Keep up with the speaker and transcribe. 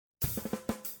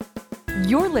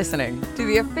You're listening to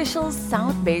the official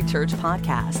South Bay Church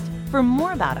podcast. For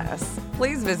more about us,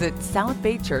 please visit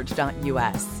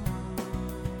southbaychurch.us.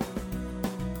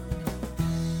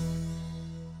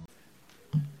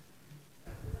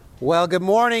 Well, good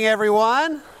morning,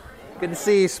 everyone. Good to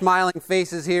see smiling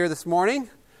faces here this morning.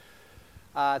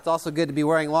 It's also good to be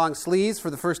wearing long sleeves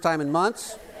for the first time in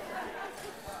months.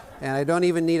 And I don't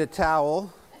even need a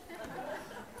towel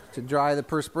to dry the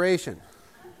perspiration.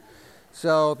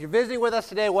 So if you're visiting with us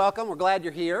today, welcome. We're glad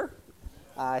you're here.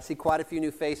 I see quite a few new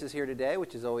faces here today,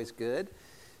 which is always good.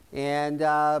 And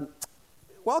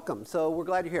welcome. So we're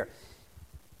glad you're here.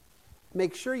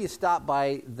 Make sure you stop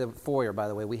by the foyer, by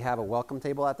the way. We have a welcome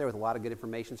table out there with a lot of good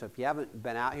information. So if you haven't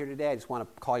been out here today, I just want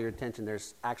to call your attention.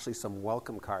 There's actually some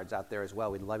welcome cards out there as well.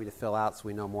 We'd love you to fill out so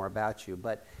we know more about you.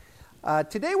 But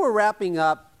today we're wrapping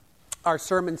up our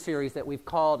sermon series that we've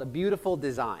called A Beautiful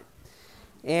Design.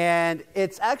 And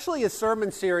it's actually a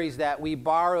sermon series that we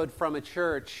borrowed from a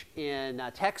church in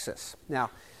Texas.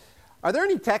 Now, are there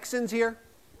any Texans here?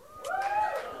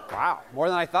 Wow, more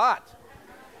than I thought.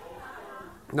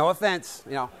 No offense,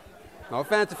 no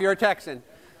offense if you're a Texan.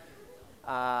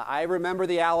 I remember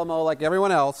the Alamo like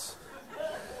everyone else.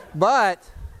 But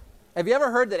have you ever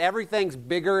heard that everything's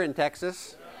bigger in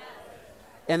Texas?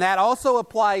 And that also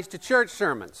applies to church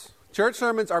sermons. Church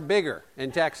sermons are bigger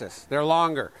in Texas. They're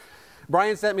longer.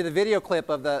 Brian sent me the video clip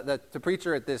of the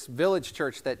preacher at this village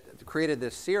church that created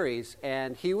this series,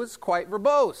 and he was quite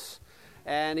verbose.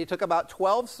 And he took about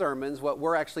 12 sermons, what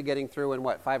we're actually getting through in,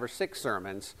 5 or 6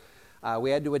 sermons.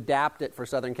 We had to adapt it for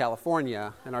Southern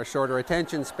California and our shorter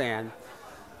attention span.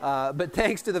 But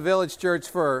thanks to the village church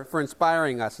for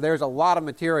inspiring us. There's a lot of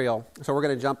material, so we're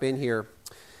going to jump in here.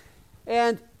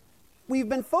 And we've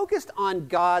been focused on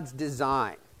God's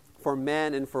design for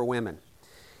men and for women,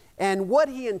 and what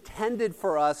he intended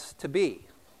for us to be,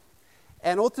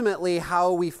 and ultimately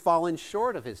how we've fallen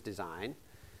short of his design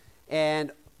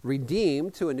and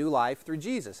redeemed to a new life through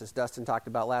Jesus, as Dustin talked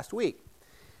about last week.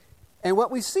 And what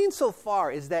we've seen so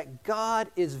far is that God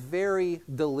is very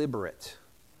deliberate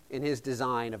in his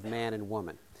design of man and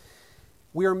woman.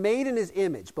 We are made in his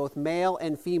image, both male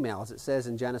and female, as it says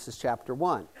in Genesis chapter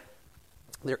 1.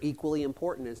 They're equally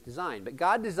important in his design. But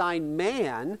God designed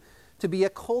man to be a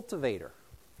cultivator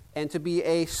and to be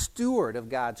a steward of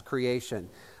God's creation,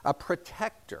 a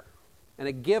protector and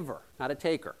a giver, not a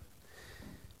taker.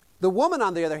 The woman,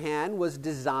 on the other hand, was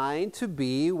designed to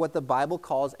be what the Bible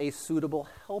calls a suitable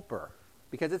helper,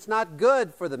 because it's not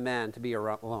good for the men to be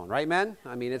alone, right, men?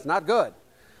 I mean, it's not good.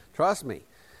 Trust me.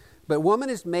 But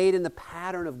woman is made in the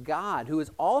pattern of God, who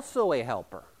is also a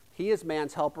helper. He is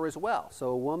man's helper as well. So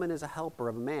a woman is a helper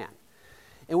of a man.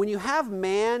 And when you have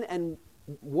man and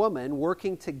woman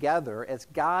working together as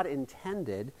God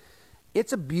intended,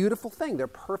 it's a beautiful thing. They're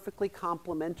perfectly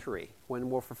complementary when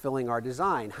we're fulfilling our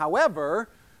design. However,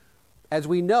 as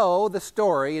we know the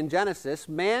story in Genesis,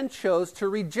 man chose to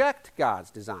reject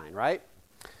God's design, right?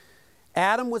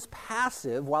 Adam was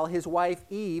passive while his wife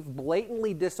Eve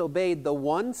blatantly disobeyed the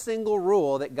one single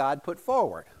rule that God put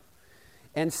forward.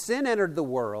 And sin entered the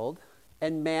world,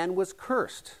 and man was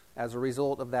cursed as a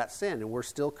result of that sin, and we're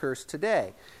still cursed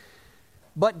today.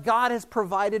 But God has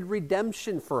provided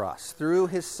redemption for us through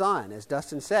his Son, as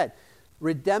Dustin said.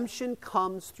 Redemption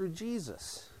comes through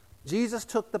Jesus. Jesus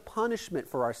took the punishment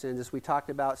for our sins, as Steve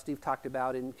talked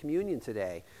about in communion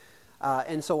today.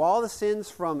 And so all the sins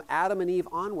from Adam and Eve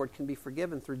onward can be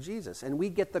forgiven through Jesus, and we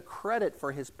get the credit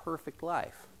for his perfect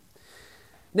life.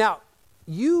 Now,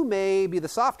 you may be the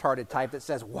soft-hearted type that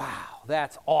says, wow,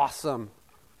 that's awesome.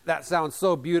 That sounds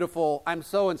so beautiful. I'm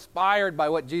so inspired by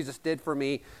what Jesus did for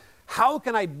me. How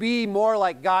can I be more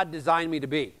like God designed me to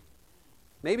be?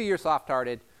 Maybe you're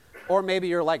soft-hearted, or maybe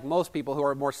you're like most people who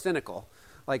are more cynical,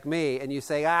 like me, and you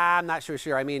say, I'm not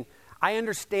sure. I mean, I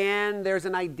understand there's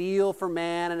an ideal for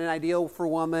man and an ideal for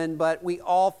woman, but we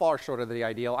all fall short of the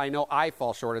ideal. I know I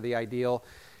fall short of the ideal.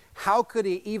 How could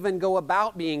he even go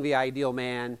about being the ideal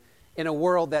man in a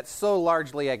world that's so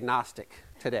largely agnostic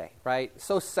today, right?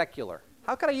 So secular.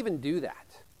 How could I even do that?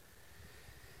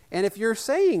 And if you're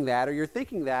saying that or you're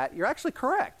thinking that, you're actually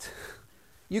correct.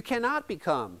 You cannot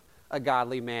become a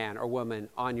godly man or woman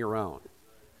on your own.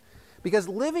 Because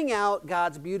living out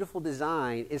God's beautiful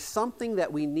design is something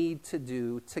that we need to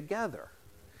do together,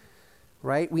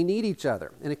 right? We need each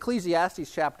other. In Ecclesiastes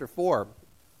chapter 4,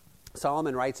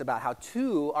 Solomon writes about how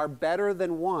two are better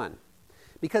than one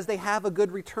because they have a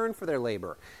good return for their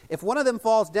labor. If one of them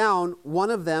falls down, one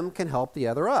of them can help the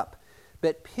other up.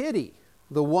 But pity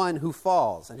the one who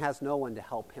falls and has no one to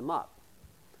help him up.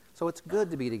 So it's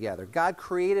good to be together. God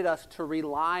created us to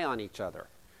rely on each other.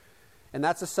 And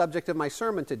that's the subject of my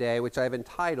sermon today, which I've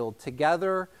entitled,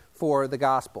 Together for the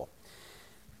Gospel.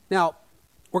 Now,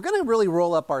 we're going to really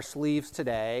roll up our sleeves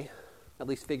today, at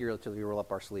least figuratively roll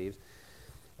up our sleeves,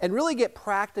 and really get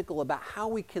practical about how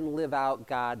we can live out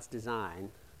God's design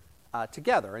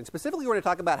together. And specifically, we're going to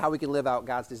talk about how we can live out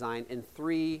God's design in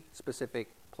three specific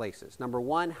places. Number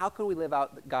one, how can we live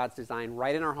out God's design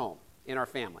right in our home, in our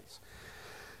families?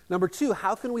 Number two,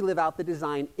 how can we live out the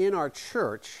design in our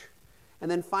church? And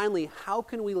then finally, how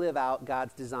can we live out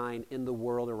God's design in the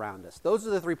world around us? Those are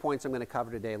the 3 points I'm going to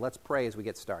cover today. Let's pray as we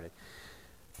get started.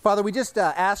 Father, we just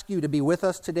ask you to be with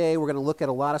us today. We're going to look at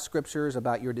a lot of scriptures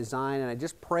about your design, and I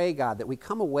just pray, God, that we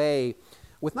come away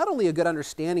with not only a good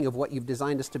understanding of what you've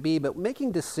designed us to be, but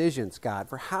making decisions, God,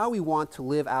 for how we want to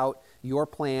live out your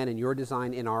plan and your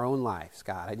design in our own lives,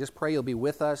 God. I just pray you'll be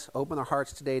with us. Open our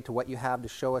hearts today to what you have to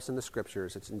show us in the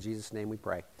scriptures. It's in Jesus' name we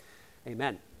pray.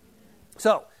 Amen.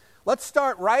 So, let's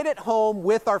start right at home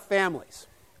with our families.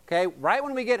 Okay, right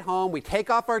when we get home, we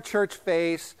take off our church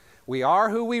face. We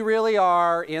are who we really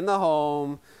are in the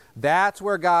home. That's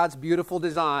where God's beautiful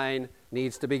design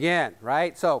needs to begin,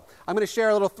 right? So I'm going to share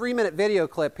a little 3-minute video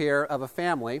clip here of a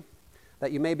family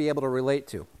that you may be able to relate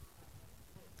to.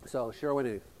 So Cheryl, we're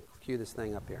going to cue this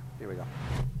thing up here. Here we go.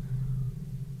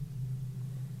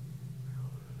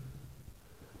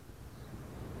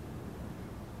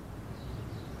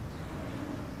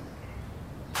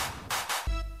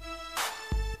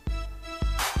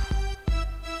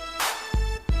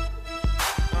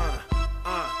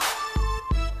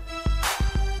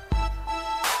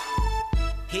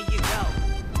 Here you go.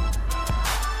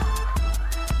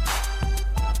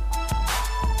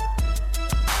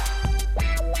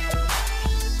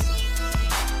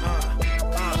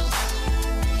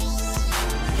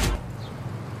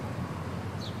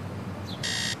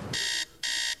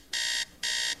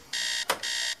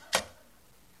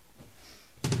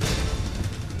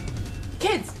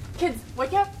 Kids,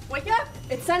 wake up,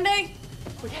 it's Sunday.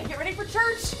 We gotta get ready for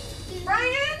church.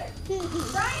 Brian,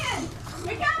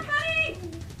 wake up, honey.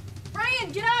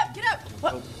 Brian, get up.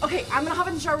 What? Okay, I'm gonna hop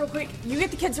in the shower real quick. You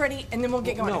get the kids ready, and then we'll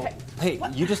get going, No. okay? Hey,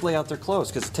 What? you just lay out their clothes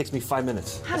because it takes me 5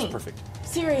 minutes. Honey, That's perfect.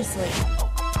 seriously.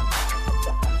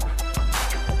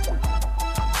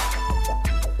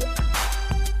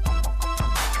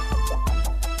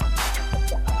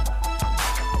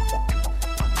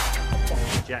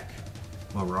 Jack.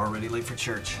 Well, we're already late for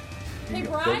church. Hey,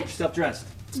 Go get Brian, yourself dressed.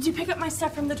 did you pick up my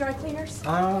stuff from the dry cleaners?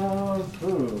 Make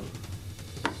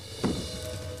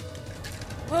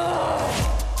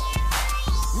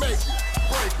it,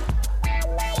 break it.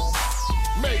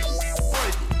 Make it,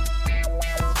 break it.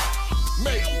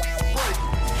 Make it, break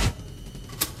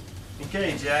it.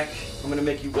 Okay, Jack. I'm gonna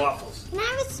make you waffles. Can I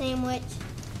have a sandwich?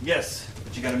 Yes,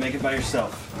 but you gotta make it by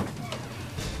yourself.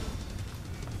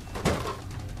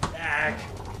 Jack.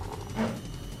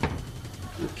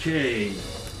 Okay.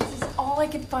 This is all I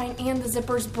could find, and the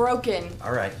zipper's broken.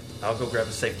 All right. I'll go grab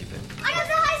a safety pin. I got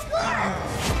the high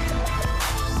score!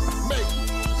 Make it,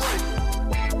 break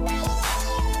it.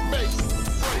 Make it,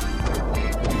 break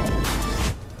it.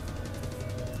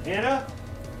 Hannah,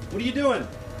 what are you doing?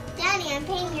 Daddy, I'm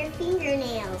painting your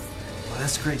fingernails. Well,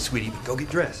 that's great, sweetie, but go get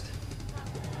dressed.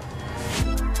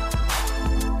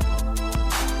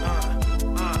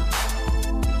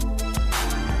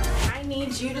 I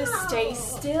need you to stay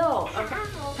still. Okay,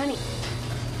 honey.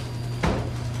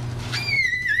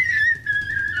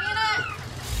 Hannah!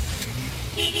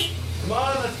 Come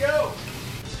on, let's go.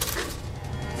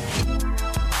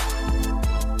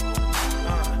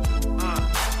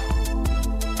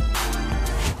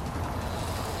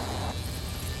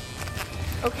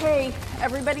 Okay,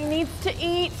 everybody needs to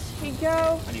eat. Here you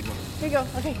go. I need one. Here you go.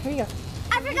 Okay, here you go.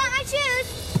 I forgot my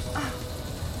shoes.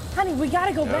 Honey, we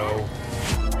gotta go back.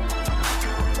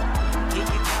 Here you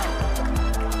go.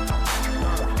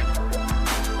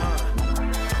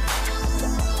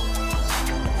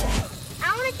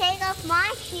 I want to take off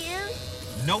my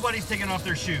shoes. Nobody's taking off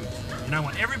their shoes. And I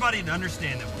want everybody to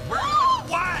understand that we're...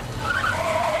 What?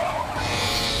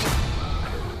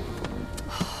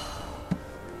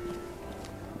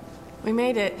 We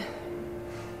made it.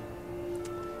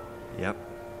 Yep.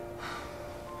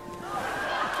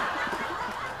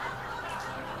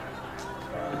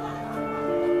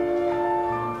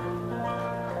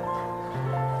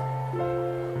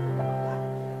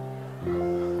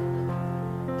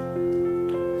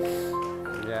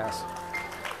 Yes.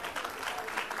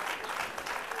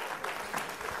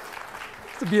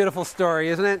 It's a beautiful story,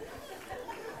 isn't it?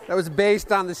 That was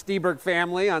based on the Steberg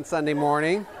family on Sunday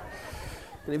morning.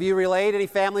 Any of you relate? Any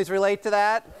families relate to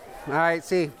that? All right,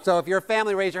 see. So if you're a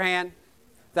family, raise your hand.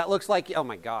 That looks like, oh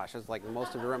my gosh, it's like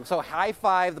most of the room. So high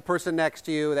five the person next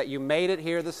to you that you made it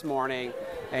here this morning.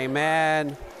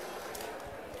 Amen.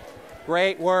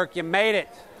 Great work, you made it.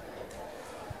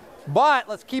 But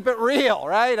let's keep it real,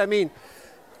 right? I mean,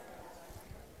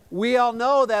 we all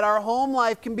know that our home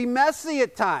life can be messy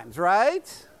at times,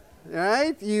 right?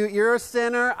 Right? You're a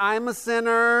sinner, I'm a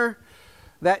sinner.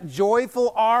 That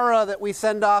joyful aura that we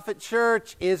send off at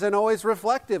church isn't always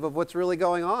reflective of what's really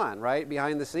going on, right,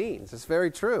 behind the scenes. It's very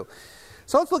true.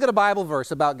 So let's look at a Bible verse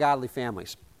about godly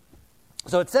families.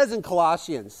 So it says in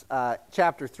Colossians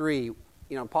chapter 3,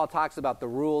 Paul talks about the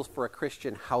rules for a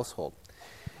Christian household.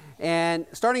 And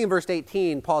starting in verse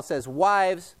 18, Paul says,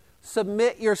 "Wives,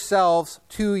 submit yourselves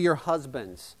to your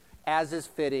husbands, as is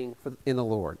fitting in the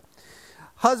Lord.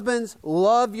 Husbands,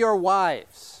 love your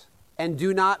wives, and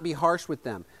do not be harsh with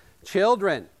them.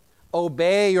 Children,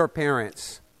 obey your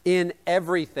parents in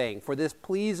everything, for this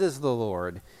pleases the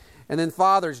Lord. And then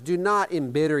fathers, do not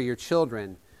embitter your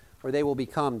children, or they will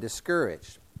become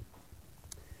discouraged."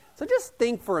 So just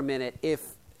think for a minute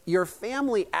if your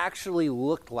family actually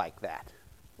looked like that,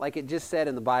 like it just said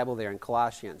in the Bible there in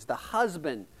Colossians. The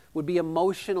husband would be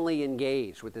emotionally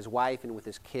engaged with his wife and with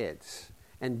his kids,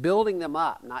 and building them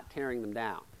up, not tearing them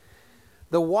down.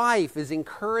 The wife is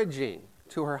encouraging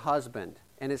to her husband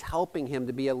and is helping him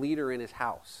to be a leader in his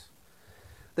house.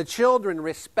 The children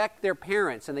respect their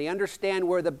parents and they understand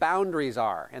where the boundaries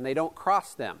are and they don't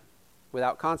cross them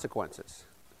without consequences.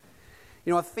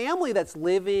 A family that's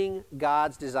living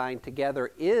God's design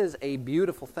together is a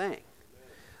beautiful thing.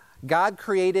 God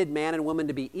created man and woman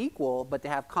to be equal, but to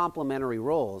have complementary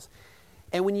roles.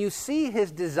 And when you see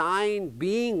his design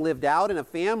being lived out in a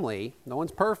family, no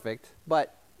one's perfect,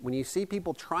 but when you see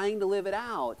people trying to live it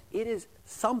out, it is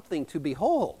something to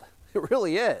behold. It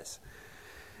really is.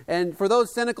 And for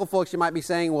those cynical folks, you might be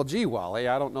saying, well, gee, Wally,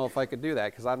 I don't know if I could do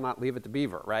that because I'm not Leave It to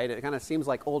Beaver, right? It kind of seems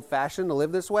like old-fashioned to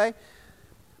live this way.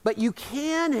 But you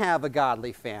can have a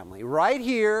godly family right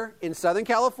here in Southern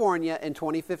California in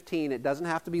 2015. It doesn't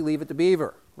have to be Leave It to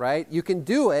Beaver, right? You can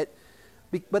do it,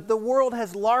 but the world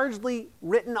has largely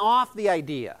written off the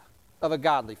idea of a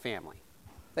godly family.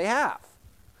 They have.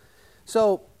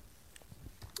 So,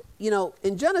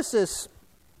 in Genesis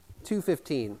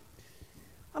 2:15,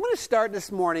 I'm going to start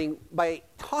this morning by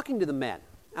talking to the men.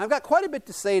 And I've got quite a bit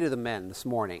to say to the men this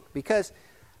morning, because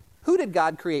who did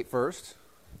God create first?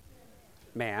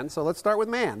 Man. So let's start with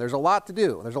man. There's a lot to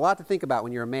do. There's a lot to think about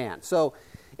when you're a man. So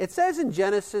it says in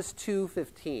Genesis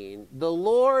 2:15, the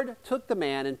Lord took the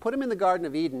man and put him in the Garden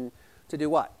of Eden to do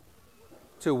what?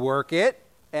 To work it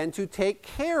and to take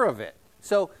care of it.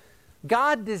 So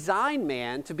God designed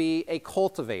man to be a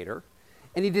cultivator,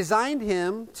 and he designed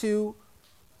him to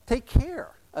take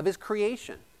care of his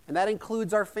creation, and that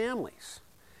includes our families.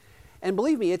 And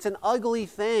believe me, it's an ugly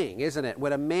thing, isn't it,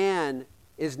 when a man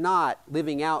is not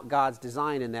living out God's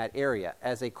design in that area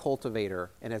as a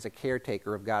cultivator and as a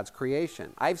caretaker of God's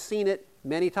creation. I've seen it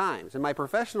many times. In my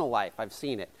professional life, I've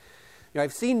seen it.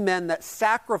 I've seen men that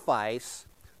sacrifice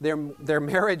their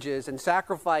marriages and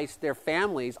sacrifice their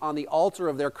families on the altar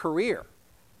of their career.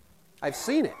 I've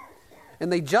seen it.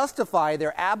 And they justify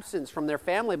their absence from their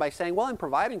family by saying, well, I'm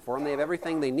providing for them. They have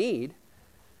everything they need.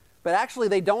 But actually,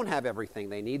 they don't have everything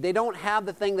they need. They don't have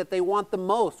the thing that they want the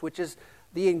most, which is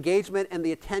the engagement and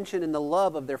the attention and the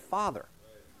love of their father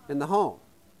in the home.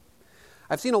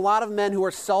 I've seen a lot of men who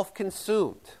are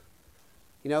self-consumed,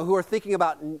 who are thinking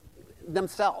about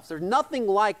themselves. There's nothing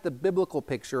like the biblical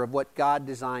picture of what God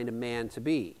designed a man to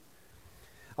be.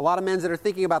 A lot of men that are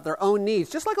thinking about their own needs,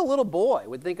 just like a little boy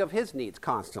would think of his needs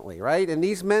constantly, right? And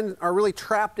these men are really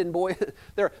trapped in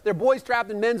they're boys trapped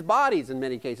in men's bodies in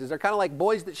many cases. They're kind of like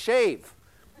boys that shave.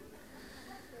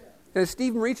 And as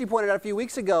Stephen Ricci pointed out a few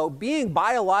weeks ago, being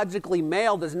biologically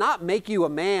male does not make you a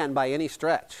man by any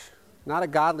stretch. Not a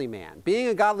godly man. Being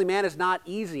a godly man is not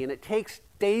easy, and it takes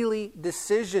daily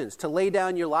decisions to lay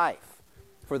down your life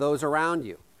for those around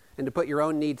you and to put your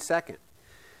own needs second.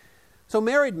 So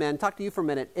married men, talk to you for a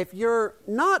minute. If you're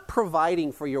not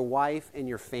providing for your wife and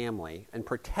your family and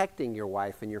protecting your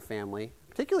wife and your family,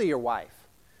 particularly your wife,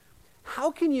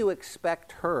 how can you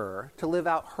expect her to live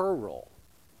out her role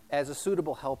as a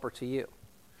suitable helper to you?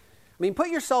 I mean, put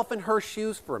yourself in her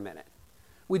shoes for a minute.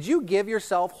 Would you give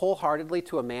yourself wholeheartedly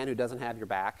to a man who doesn't have your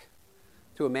back?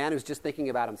 To a man who's just thinking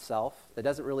about himself, that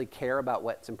doesn't really care about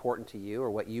what's important to you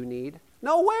or what you need?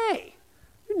 No way!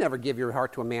 You'd never give your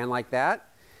heart to a man like that.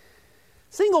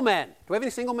 Single men. Do we have any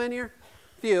single men here?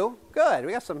 Few. Good.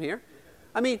 We got some here.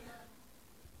 I mean,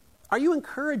 are you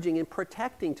encouraging and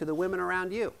protecting to the women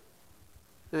around you?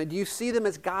 Now, do you see them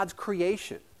as God's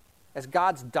creation, as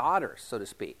God's daughters, so to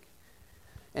speak?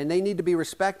 and they need to be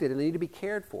respected, and they need to be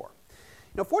cared for.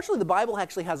 Fortunately, the Bible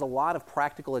actually has a lot of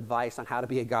practical advice on how to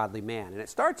be a godly man, and it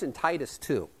starts in Titus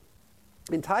 2.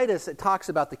 In Titus, it talks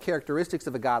about the characteristics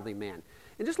of a godly man.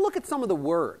 And just look at some of the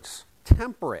words.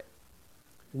 Temperate,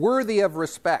 worthy of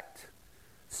respect,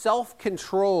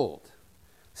 self-controlled,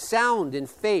 sound in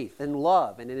faith and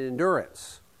love and in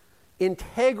endurance,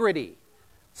 integrity,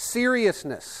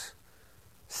 seriousness,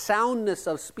 soundness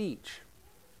of speech.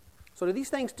 So do these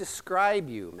things describe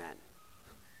you, men?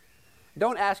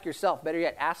 Don't ask yourself. Better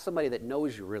yet, ask somebody that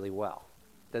knows you really well.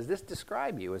 Does this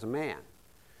describe you as a man?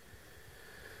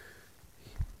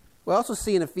 We also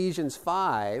see in Ephesians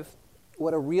 5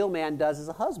 what a real man does as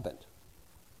a husband.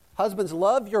 Husbands,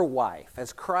 love your wife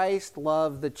as Christ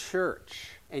loved the church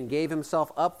and gave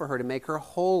himself up for her to make her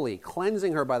holy,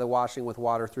 cleansing her by the washing with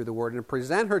water through the word, and to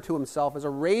present her to himself as a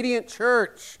radiant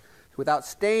church without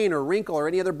stain or wrinkle or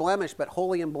any other blemish, but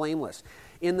holy and blameless.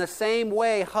 In the same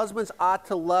way, husbands ought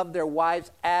to love their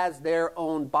wives as their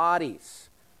own bodies.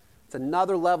 It's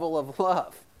another level of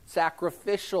love,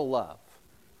 sacrificial love,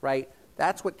 right?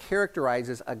 That's what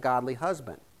characterizes a godly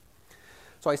husband.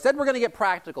 So I said we're going to get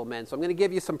practical, men, so I'm going to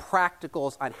give you some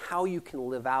practicals on how you can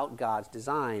live out God's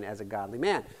design as a godly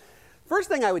man. First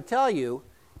thing I would tell you,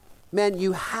 men,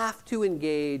 you have to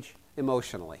engage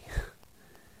emotionally.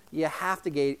 You have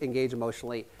to engage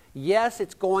emotionally. Yes,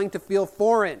 it's going to feel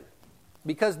foreign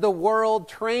because the world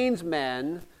trains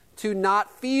men to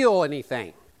not feel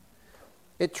anything.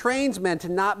 It trains men to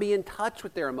not be in touch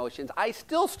with their emotions. I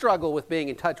still struggle with being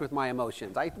in touch with my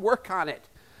emotions. I work on it.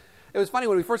 It was funny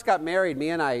when we first got married,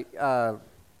 me and I, a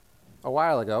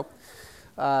while ago,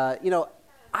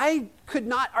 I could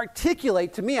not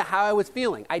articulate to Mia how I was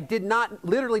feeling. I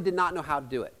literally did not know how to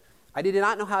do it. I did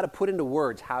not know how to put into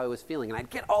words how I was feeling. And I'd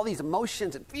get all these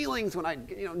emotions and feelings when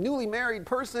newly married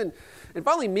person. And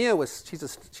finally Mia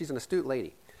she's an astute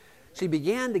lady. She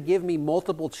began to give me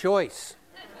multiple choice.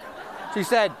 She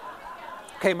said,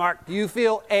 okay, Mark, do you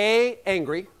feel A,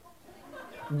 angry,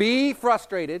 B,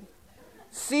 frustrated,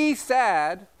 C,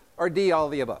 sad, or D, all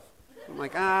of the above? I'm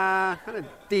like, kind of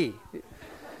D.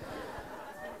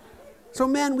 So,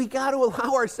 men, we got to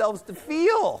allow ourselves to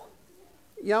feel.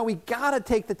 We got to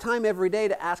take the time every day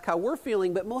to ask how we're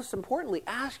feeling, but most importantly,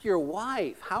 ask your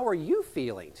wife, how are you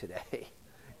feeling today?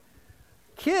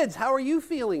 Kids, how are you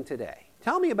feeling today?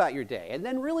 Tell me about your day, and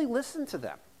then really listen to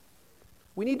them.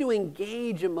 We need to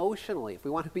engage emotionally if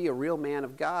we want to be a real man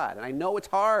of God. And I know it's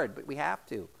hard, but we have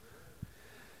to.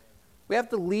 We have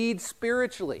to lead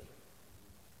spiritually.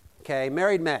 Okay,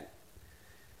 married men.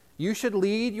 You should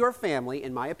lead your family,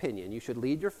 in my opinion, you should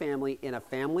lead your family in a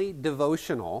family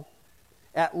devotional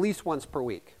at least once per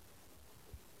week.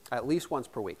 At least once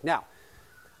per week. Now,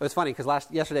 it was funny because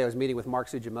yesterday I was meeting with Mark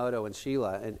Sujimoto and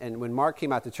Sheila, and when Mark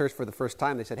came out to church for the first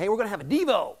time, they said, hey, we're going to have a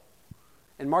Devo.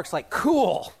 And Mark's like,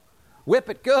 cool. Whip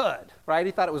it good, right?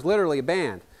 He thought it was literally a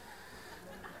band.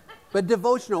 But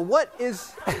devotional, what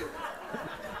is...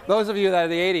 Those of you that are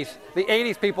the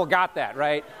 80s people got that,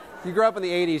 right? If you grew up in the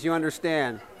 80s, you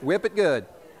understand. Whip it good.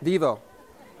 Devo.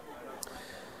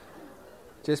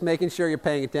 Just making sure you're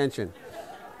paying attention.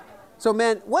 So,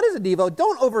 men, what is a Devo?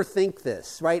 Don't overthink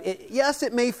this, right? Yes,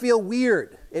 it may feel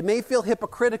weird. It may feel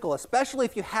hypocritical, especially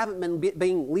if you haven't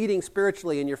been leading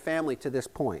spiritually in your family to this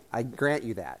point. I grant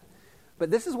you that. But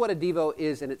this is what a Devo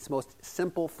is in its most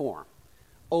simple form.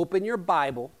 Open your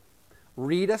Bible,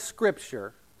 read a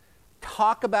scripture,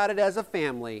 talk about it as a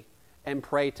family, and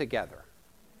pray together.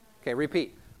 Okay,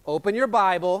 repeat. Open your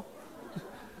Bible,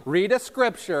 read a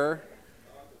scripture,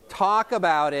 talk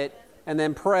about it, and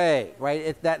then pray,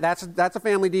 right? That's a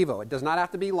family Devo. It does not have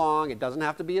to be long. It doesn't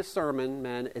have to be a sermon,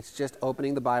 man. It's just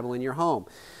opening the Bible in your home.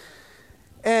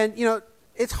 And,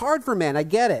 it's hard for men. I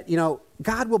get it.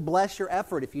 God will bless your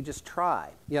effort if you just try.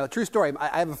 True story.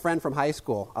 I have a friend from high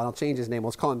school. I'll change his name.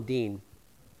 Let's call him Dean.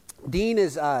 Dean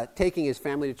is taking his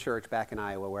family to church back in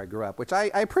Iowa where I grew up, which I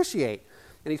appreciate.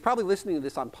 And he's probably listening to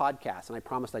this on podcasts, and I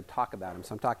promised I'd talk about him,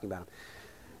 so I'm talking about him.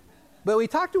 But we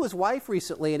talked to his wife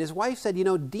recently, and his wife said,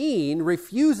 Dean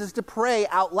refuses to pray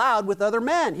out loud with other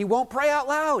men. He won't pray out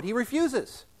loud. He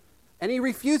refuses. And he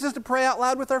refuses to pray out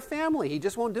loud with our family. He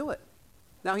just won't do it.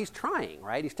 Now, he's trying,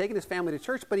 right? He's taking his family to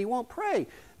church, but he won't pray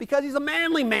because he's a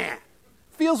manly man.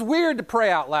 Feels weird to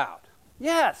pray out loud.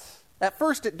 Yes, at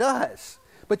first it does.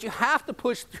 But you have to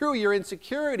push through your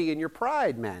insecurity and your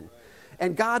pride, men.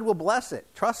 And God will bless it.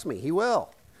 Trust me, He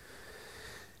will.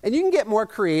 And you can get more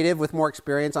creative with more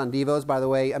experience on Devos, by the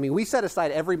way. I mean, we set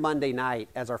aside every Monday night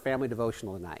as our family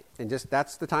devotional night. And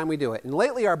that's the time we do it. And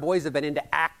lately our boys have been into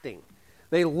acting.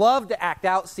 They love to act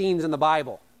out scenes in the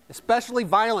Bible, especially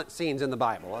violent scenes in the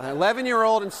Bible. An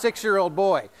 11-year-old and 6-year-old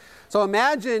boy. So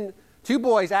imagine two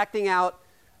boys acting out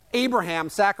Abraham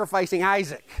sacrificing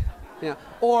Isaac,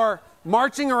 or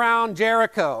marching around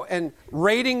Jericho and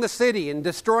raiding the city and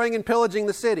destroying and pillaging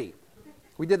the city.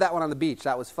 We did that one on the beach.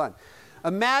 That was fun.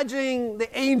 Imagine the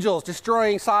angels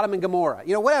destroying Sodom and Gomorrah.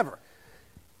 Whatever.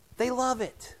 They love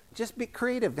it. Just be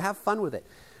creative. Have fun with it.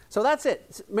 So that's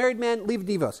it. Married men, leave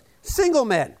Devos. Single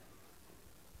men,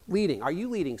 leading. Are you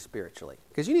leading spiritually?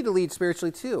 Because you need to lead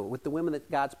spiritually too with the women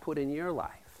that God's put in your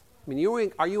life.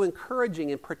 Are you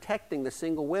encouraging and protecting the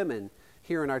single women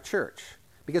here in our church?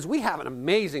 Because we have an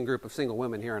amazing group of single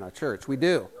women here in our church. We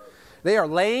do. They are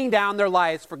laying down their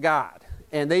lives for God.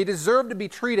 And they deserve to be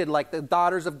treated like the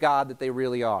daughters of God that they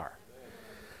really are.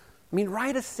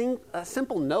 Write a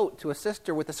simple note to a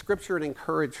sister with a scripture and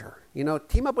encourage her.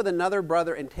 Team up with another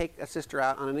brother and take a sister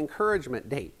out on an encouragement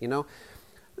date.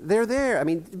 They're there.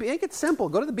 Make it simple.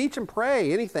 Go to the beach and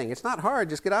pray. Anything. It's not hard.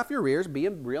 Just get off your rears, be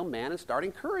a real man, and start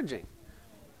encouraging.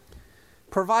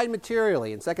 Provide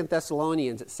materially. In 2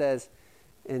 Thessalonians, it says,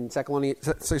 in 2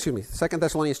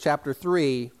 Thessalonians chapter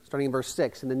 3, starting in verse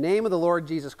 6, in the name of the Lord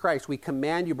Jesus Christ, we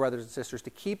command you, brothers and sisters, to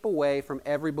keep away from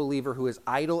every believer who is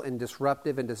idle and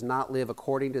disruptive and does not live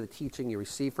according to the teaching you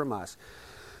receive from us.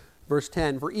 Verse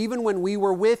 10, for even when we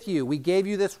were with you, we gave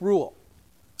you this rule.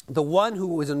 The one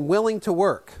who is unwilling to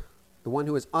work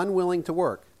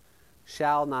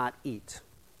shall not eat.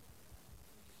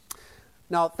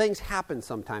 Now, things happen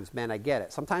sometimes, man, I get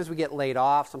it. Sometimes we get laid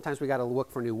off. Sometimes we got to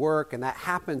look for new work, and that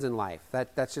happens in life.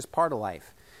 That's just part of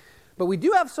life. But we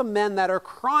do have some men that are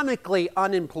chronically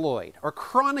unemployed or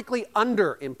chronically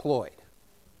underemployed.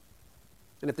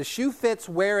 And if the shoe fits,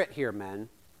 wear it here, men.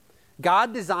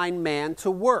 God designed man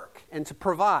to work and to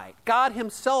provide. God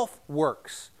himself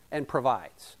works and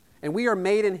provides. And we are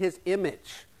made in his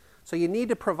image. So you need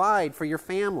to provide for your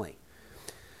family.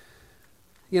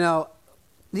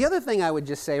 The other thing I would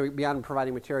just say beyond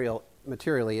providing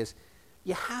materially is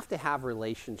you have to have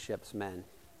relationships, men.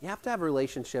 You have to have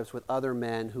relationships with other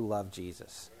men who love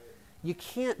Jesus. You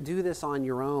can't do this on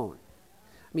your own.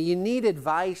 You need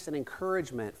advice and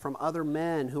encouragement from other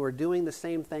men who are doing the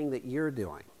same thing that you're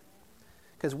doing.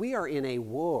 Because we are in a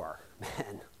war,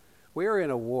 man. We are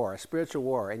in a war, a spiritual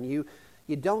war, and you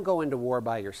don't go into war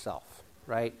by yourself,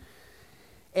 right?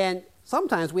 And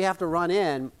sometimes we have to run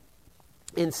in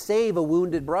and save a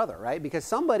wounded brother, right? Because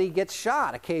somebody gets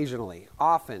shot occasionally,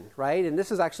 often, right? And this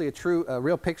is actually a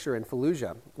real picture in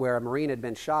Fallujah where a Marine had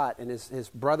been shot and his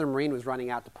brother Marine was running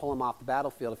out to pull him off the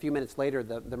battlefield. A few minutes later,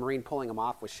 the Marine pulling him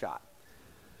off was shot.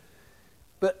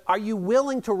 But are you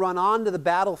willing to run onto the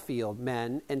battlefield,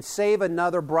 men, and save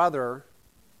another brother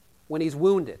when he's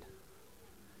wounded?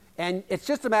 And it's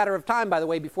just a matter of time, by the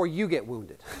way, before you get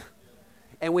wounded.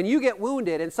 And when you get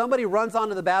wounded and somebody runs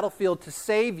onto the battlefield to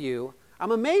save you,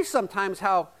 I'm amazed sometimes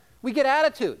how we get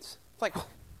attitudes. It's like,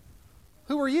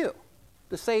 who are you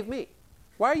to save me?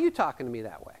 Why are you talking to me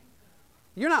that way?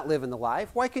 You're not living the life.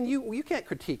 Why can you can't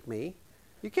critique me.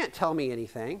 You can't tell me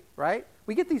anything, right?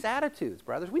 We get these attitudes,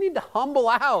 brothers. We need to humble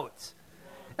out.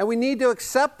 And we need to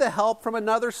accept the help from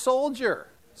another soldier.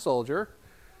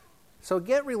 So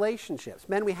get relationships.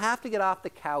 Men, we have to get off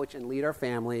the couch and lead our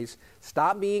families.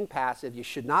 Stop being passive. You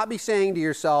should not be saying to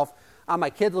yourself, my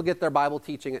kids will get their Bible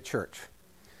teaching at church.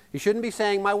 You shouldn't be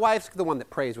saying, my wife's the one that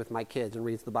prays with my kids and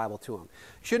reads the Bible to them.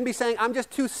 You shouldn't be saying, I'm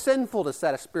just too sinful to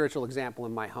set a spiritual example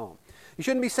in my home. You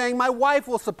shouldn't be saying, my wife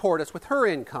will support us with her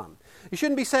income. You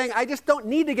shouldn't be saying, I just don't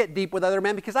need to get deep with other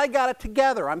men because I got it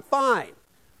together. I'm fine.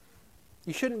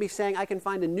 You shouldn't be saying, I can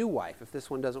find a new wife if this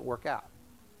one doesn't work out.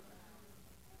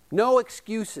 No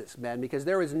excuses, men, because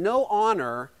there is no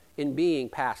honor in being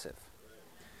passive.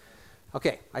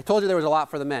 Okay, I told you there was a lot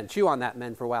for the men. Chew on that,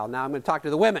 men, for a while. Now I'm going to talk to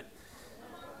the women.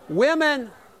 Women,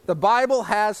 the Bible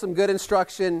has some good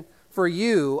instruction for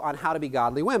you on how to be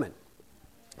godly women.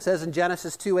 It says in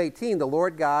Genesis 2:18, the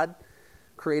Lord God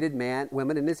created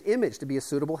women in his image to be a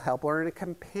suitable helper and a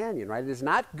companion, right? It is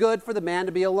not good for the man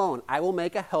to be alone. I will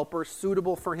make a helper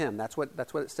suitable for him. That's what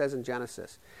it says in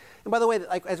Genesis. And by the way,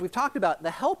 as we've talked about, the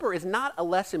helper is not a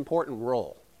less important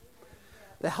role.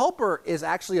 The helper is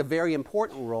actually a very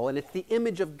important role, and it's the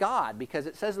image of God, because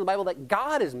it says in the Bible that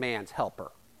God is man's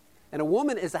helper. And a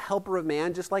woman is a helper of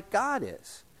man just like God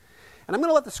is. And I'm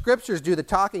going to let the scriptures do the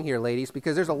talking here, ladies,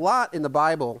 because there's a lot in the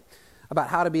Bible about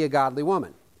how to be a godly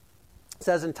woman. It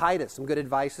says in Titus, some good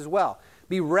advice as well.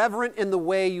 Be reverent in the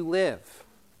way you live,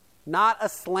 not a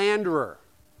slanderer,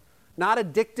 not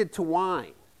addicted to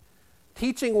wine,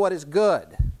 teaching what is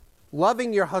good,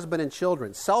 loving your husband and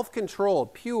children,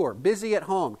 self-controlled, pure, busy at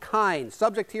home, kind,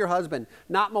 subject to your husband,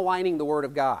 not maligning the word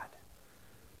of God.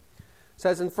 It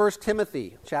says in 1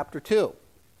 Timothy chapter 2,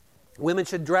 Women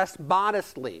should dress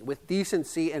modestly, with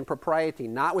decency and propriety,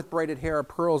 not with braided hair or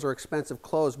pearls or expensive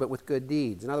clothes, but with good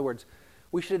deeds. In other words,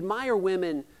 we should admire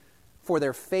women for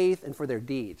their faith and for their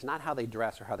deeds, not how they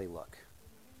dress or how they look.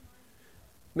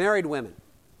 Married women.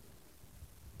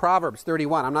 Proverbs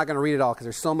 31. I'm not going to read it all because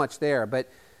there's so much there, but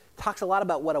it talks a lot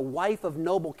about what a wife of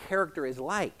noble character is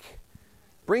like.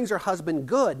 Brings her husband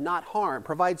good, not harm,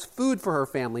 provides food for her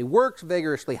family, works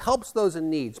vigorously, helps those in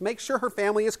need, makes sure her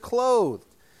family is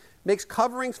clothed, makes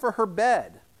coverings for her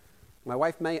bed. My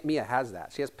wife Mia has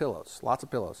that. She has pillows, lots of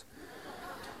pillows.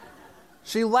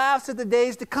 She laughs at the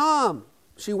days to come.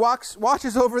 She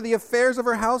watches over the affairs of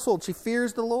her household. She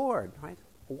fears the Lord. Right?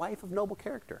 A wife of noble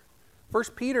character. 1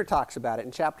 Peter talks about it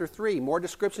in chapter 3. More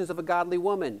descriptions of a godly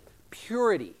woman.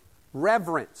 Purity,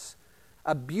 reverence,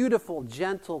 a beautiful,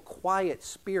 gentle, quiet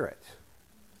spirit.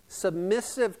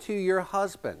 Submissive to your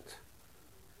husband.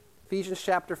 Ephesians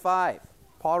chapter 5.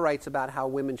 Paul writes about how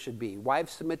women should be.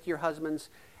 Wives, submit to your husbands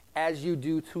as you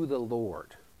do to the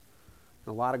Lord.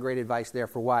 A lot of great advice there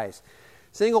for wives.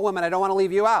 Single women, I don't want to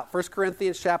leave you out. 1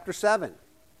 Corinthians chapter 7.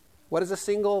 What is a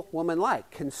single woman like?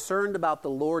 Concerned about the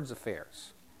Lord's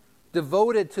affairs.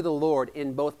 Devoted to the Lord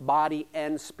in both body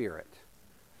and spirit.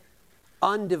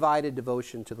 Undivided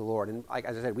devotion to the Lord. And like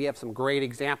as I said, we have some great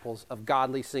examples of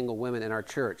godly single women in our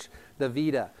church.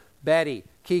 Davida, Betty,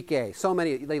 Kike, so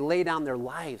many. They lay down their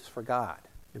lives for God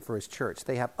and for his church.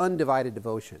 They have undivided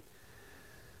devotion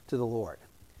to the Lord.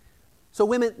 So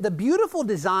women, the beautiful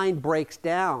design breaks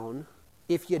down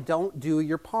if you don't do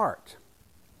your part.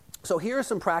 So here are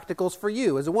some practicals for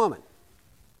you as a woman.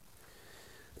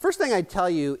 First thing I'd tell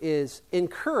you is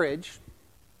encourage,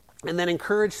 and then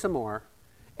encourage some more,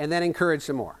 and then encourage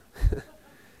some more.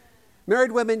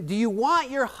 Married women, do you want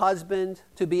your husband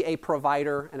to be a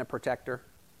provider and a protector?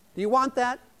 Do you want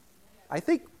that? I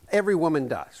think every woman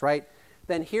does, right?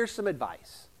 Then here's some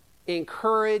advice.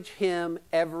 Encourage him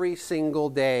every single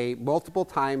day, multiple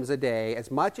times a day,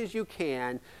 as much as you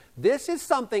can. This is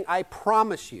something I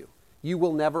promise you, you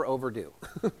will never overdo.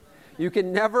 You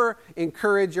can never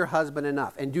encourage your husband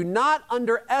enough. And do not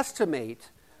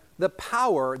underestimate the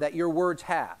power that your words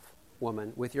have,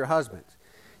 woman, with your husband.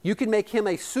 You can make him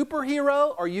a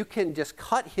superhero, or you can just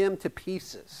cut him to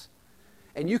pieces.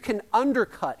 And you can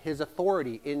undercut his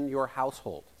authority in your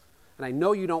household. And I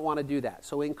know you don't want to do that.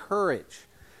 So encourage.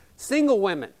 Single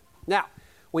women. Now,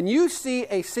 when you see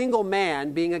a single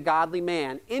man being a godly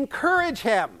man, encourage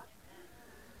him.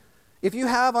 If you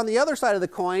have on the other side of the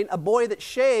coin a boy that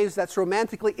shaves that's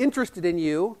romantically interested in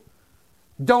you,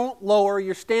 don't lower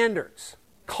your standards.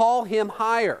 Call him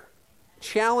higher.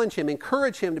 Challenge him.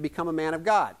 Encourage him to become a man of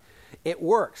God. It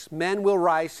works. Men will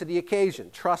rise to the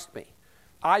occasion. Trust me.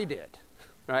 I did.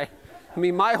 Right? I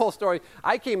mean, my whole story,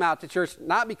 I came out to church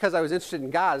not because I was interested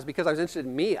in God, it's because I was interested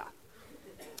in Mia.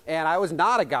 And I was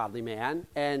not a godly man.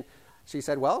 And she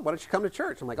said, well, why don't you come to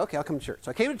church? I'm like, okay, I'll come to church.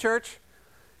 So I came to church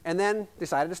and then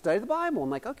decided to study the Bible. I'm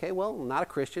like, okay, well, I'm not a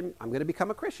Christian. I'm going to become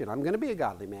a Christian. I'm going to be a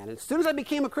godly man. And as soon as I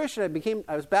became a Christian,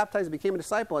 I was baptized and became a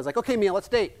disciple. I was like, okay, Mia, let's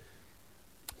date.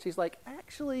 She's like,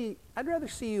 actually, I'd rather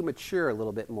see you mature a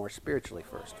little bit more spiritually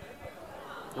first.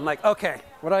 I'm like, okay,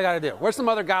 what do I got to do? Where's some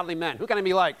other godly men? Who can I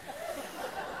be like?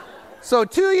 So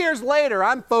 2 years later,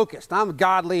 I'm focused. I'm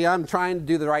godly. I'm trying to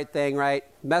do the right thing, right?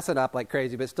 Messing up like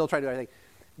crazy, but still trying to do the right thing.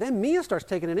 Then Mia starts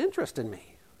taking an interest in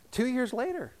me 2 years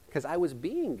later because I was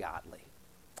being godly.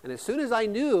 And as soon as I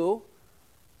knew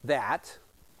that,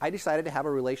 I decided to have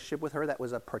a relationship with her that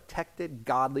was a protected,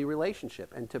 godly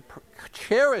relationship and to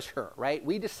cherish her, right?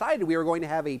 We decided we were going to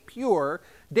have a pure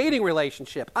dating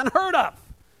relationship, unheard of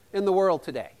in the world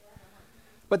today.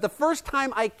 But the first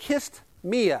time I kissed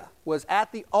Mia was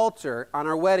at the altar on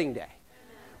our wedding day,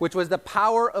 which was the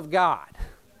power of God.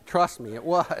 Trust me, it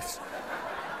was.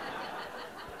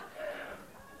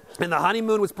 And the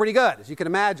honeymoon was pretty good, as you can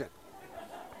imagine.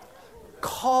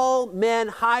 Call men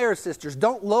higher, sisters.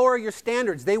 Don't lower your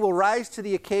standards. They will rise to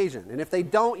the occasion. And if they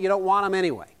don't, you don't want them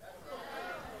anyway.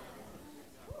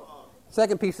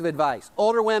 Second piece of advice.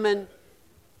 Older women,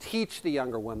 teach the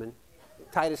younger women.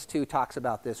 Titus 2 talks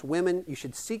about this. Women, you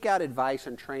should seek out advice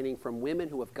and training from women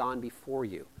who have gone before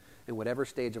you in whatever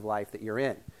stage of life that you're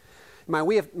in. My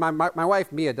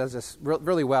wife, Mia, does this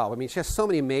really well. I mean, she has so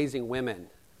many amazing women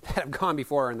that have gone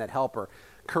before her and that help her.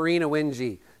 Karina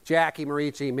Wingy, Jackie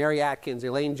Marici, Mary Atkins,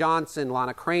 Elaine Johnson,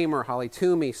 Lana Kramer, Holly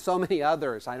Toomey, so many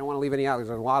others. I don't want to leave any out because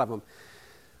there's a lot of them.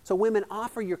 So women,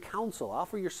 offer your counsel,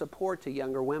 offer your support to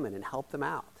younger women and help them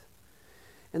out.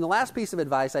 And the last piece of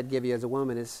advice I'd give you as a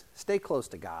woman is stay close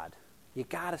to God. You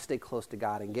got to stay close to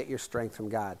God and get your strength from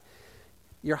God.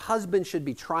 Your husband should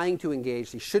be trying to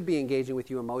engage. He should be engaging with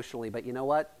you emotionally. But you know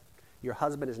what? Your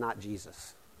husband is not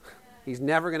Jesus. He's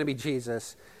never going to be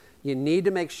Jesus. You need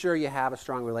to make sure you have a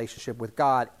strong relationship with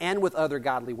God and with other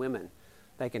godly women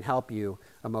that can help you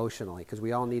emotionally, because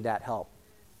we all need that help.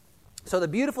 So the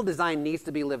beautiful design needs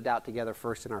to be lived out together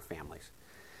first in our families.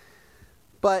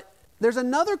 But there's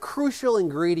another crucial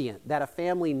ingredient that a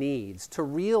family needs to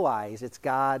realize its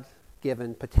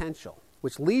God-given potential,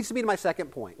 which leads me to my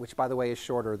second point, which, by the way, is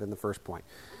shorter than the first point.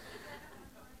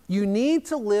 You need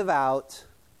to live out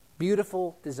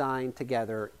beautiful design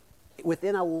together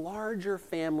within a larger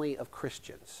family of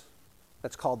Christians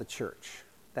that's called the church.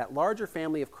 That larger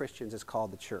family of Christians is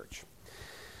called the church.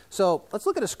 So let's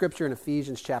look at a scripture in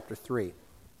Ephesians chapter 3,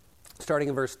 starting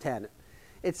in verse 10.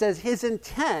 It says, his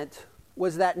intent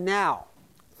was that now,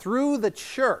 through the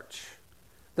church,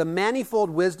 the manifold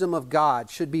wisdom of God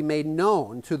should be made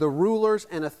known to the rulers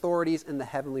and authorities in the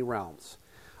heavenly realms,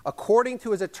 according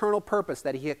to his eternal purpose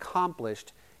that he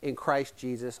accomplished in Christ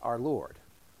Jesus our Lord.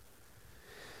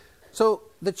 So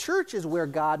the church is where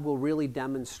God will really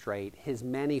demonstrate his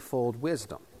manifold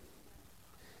wisdom.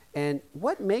 And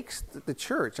what makes the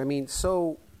church,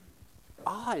 so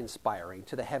awe-inspiring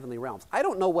to the heavenly realms? I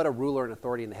don't know what a ruler and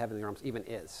authority in the heavenly realms even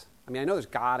is. I know there's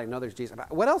God, I know there's Jesus.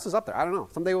 What else is up there? I don't know.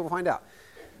 Someday we'll find out.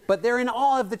 But they're in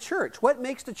awe of the church. What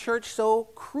makes the church so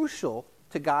crucial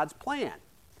to God's plan?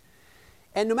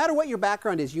 And no matter what your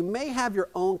background is, you may have your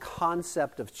own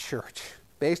concept of church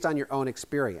based on your own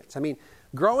experience.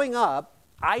 Growing up,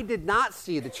 I did not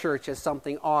see the church as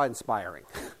something awe-inspiring,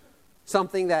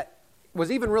 something that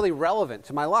was even really relevant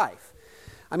to my life.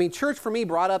 Church for me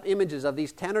brought up images of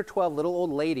these 10 or 12 little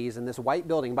old ladies in this white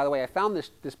building. By the way, I found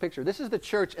this picture. This is the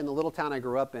church in the little town I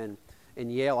grew up in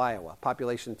Yale, Iowa,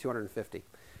 population 250.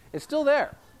 It's still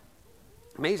there.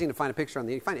 Amazing to find a picture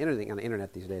you find anything on the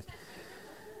internet these days.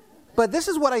 But this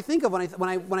is what I think of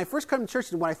when I first come to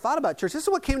church, and when I thought about church. This is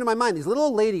what came to my mind. These little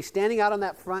old ladies standing out on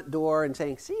that front door and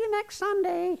saying, see you next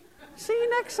Sunday. See you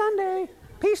next Sunday.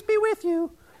 Peace be with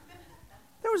you.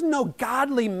 There was no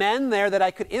godly men there that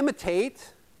I could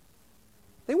imitate.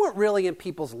 They weren't really in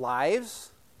people's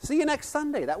lives. See you next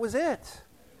Sunday. That was it.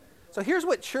 So here's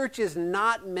what church is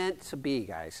not meant to be,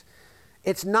 guys.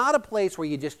 It's not a place where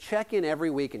you just check in every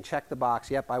week and check the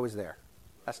box. Yep, I was there.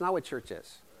 That's not what church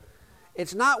is.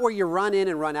 It's not where you run in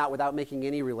and run out without making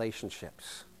any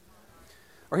relationships.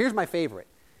 Or here's my favorite,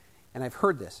 and I've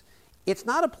heard this. It's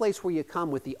not a place where you come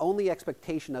with the only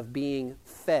expectation of being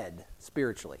fed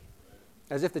spiritually,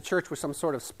 as if the church was some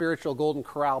sort of spiritual Golden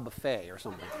Corral buffet or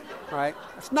something, right?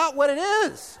 That's not what it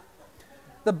is.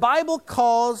 The Bible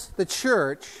calls the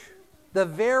church the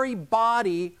very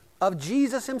body of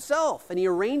Jesus himself, and he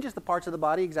arranges the parts of the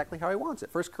body exactly how he wants it.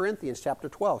 1 Corinthians chapter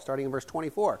 12, starting in verse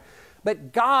 24.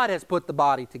 But God has put the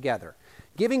body together,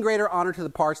 giving greater honor to the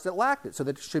parts that lacked it, so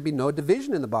that there should be no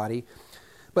division in the body,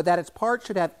 but that its parts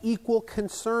should have equal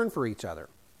concern for each other.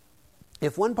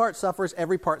 If one part suffers,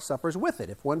 every part suffers with it.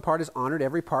 If one part is honored,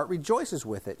 every part rejoices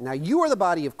with it. Now you are the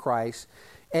body of Christ,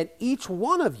 and each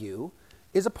one of you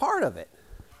is a part of it.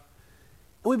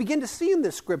 And we begin to see in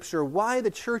this scripture why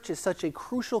the church is such a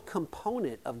crucial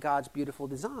component of God's beautiful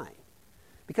design.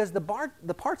 Because the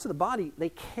parts of the body, they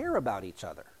care about each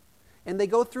other. And they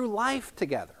go through life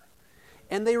together.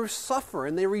 And they suffer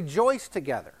and they rejoice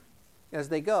together as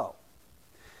they go.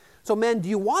 So men, do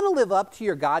you want to live up to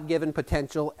your God-given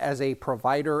potential as a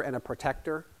provider and a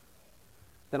protector?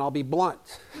 Then I'll be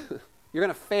blunt. You're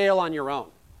going to fail on your own.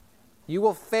 You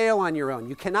will fail on your own.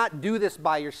 You cannot do this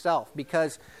by yourself,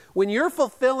 because when you're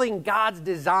fulfilling God's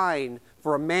design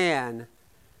for a man,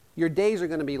 your days are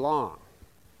going to be long.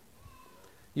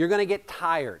 You're going to get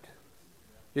tired.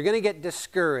 You're going to get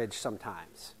discouraged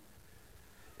sometimes.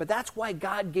 But that's why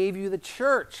God gave you the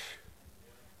church.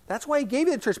 That's why he gave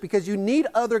you the church, because you need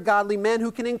other godly men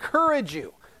who can encourage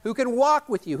you, who can walk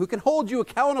with you, who can hold you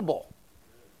accountable.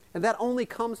 And that only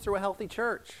comes through a healthy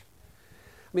church.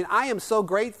 I am so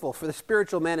grateful for the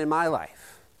spiritual men in my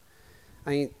life.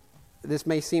 This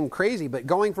may seem crazy, but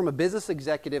going from a business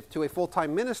executive to a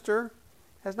full-time minister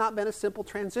has not been a simple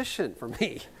transition for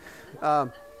me.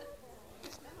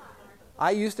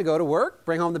 I used to go to work,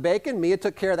 bring home the bacon. Mia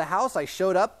took care of the house. I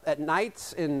showed up at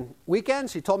nights and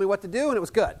weekends. She told me what to do, and it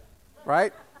was good,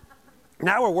 right?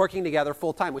 Now we're working together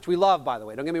full-time, which we love, by the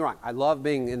way. Don't get me wrong. I love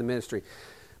being in the ministry.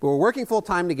 But we're working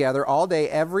full-time together all day,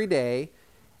 every day.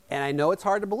 And I know it's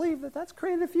hard to believe that that's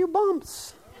created a few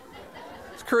bumps.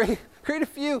 It's created a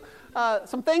few,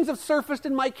 some things have surfaced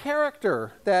in my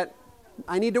character that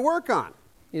I need to work on.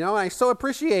 And I so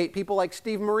appreciate people like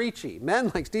Steve Marici,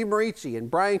 men like Steve Marici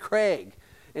and Brian Craig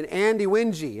and Andy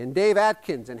Wingy and Dave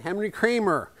Atkins and Henry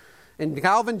Kramer and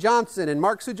Calvin Johnson and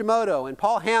Mark Sujimoto and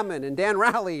Paul Hammond and Dan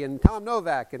Rowley and Tom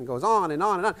Novak, and goes on and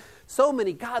on and on. So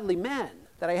many godly men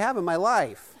that I have in my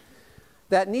life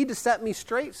that need to set me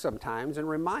straight sometimes and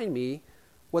remind me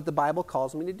what the Bible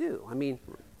calls me to do. I mean,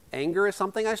 anger is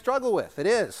something I struggle with. It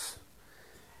is.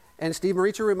 And Steve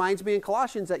Maricha reminds me in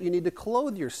Colossians that you need to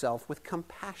clothe yourself with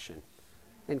compassion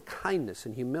and kindness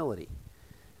and humility.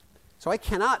 So I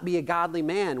cannot be a godly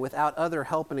man without other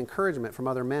help and encouragement from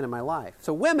other men in my life.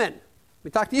 So women, let me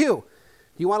talk to you.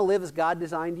 Do you want to live as God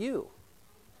designed you?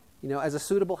 You know, as a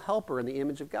suitable helper in the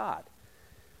image of God.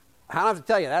 I don't have to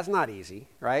tell you, that's not easy,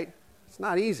 right? It's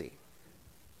not easy.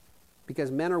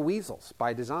 Because men are weasels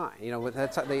by design. You know,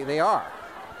 that's how they are.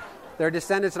 They're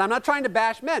descendants, and I'm not trying to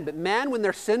bash men, but men, when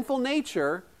their sinful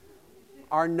nature,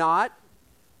 are not,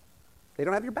 they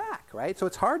don't have your back, right? So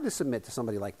it's hard to submit to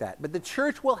somebody like that. But the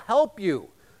church will help you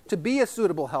to be a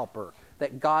suitable helper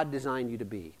that God designed you to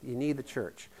be. You need the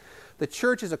church. The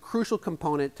church is a crucial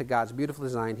component to God's beautiful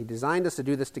design. He designed us to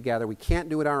do this together. We can't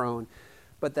do it our own.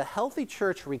 But the healthy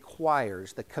church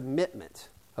requires the commitment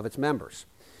of its members.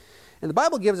 And the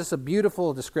Bible gives us a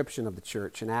beautiful description of the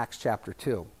church in Acts chapter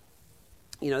 2.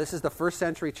 You know, this is the first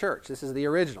century church. This is the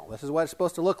original. This is what it's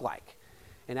supposed to look like.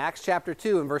 In Acts chapter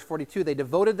 2 and verse 42, they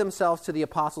devoted themselves to the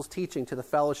apostles' teaching, to the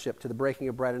fellowship, to the breaking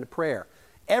of bread, and to prayer.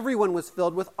 Everyone was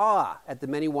filled with awe at the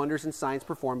many wonders and signs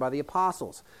performed by the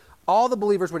apostles. All the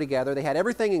believers were together. They had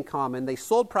everything in common. They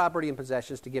sold property and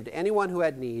possessions to give to anyone who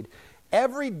had need.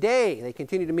 Every day they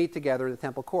continued to meet together in the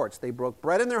temple courts. They broke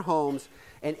bread in their homes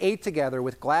and ate together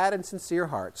with glad and sincere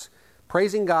hearts,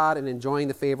 praising God and enjoying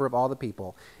the favor of all the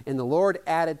people. And the Lord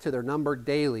added to their number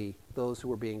daily those who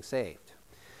were being saved.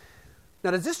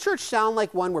 Now, does this church sound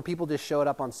like one where people just showed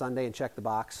up on Sunday and checked the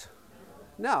box?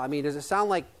 No. I mean, does it sound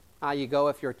like you go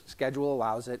if your schedule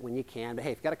allows it, when you can, but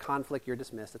hey, if you've got a conflict, you're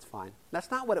dismissed, it's fine. That's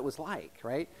not what it was like,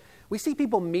 right? We see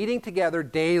people meeting together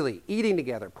daily, eating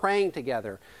together, praying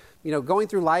together, you know, going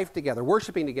through life together,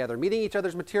 worshiping together, meeting each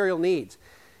other's material needs.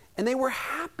 And they were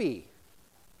happy.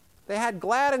 They had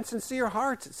glad and sincere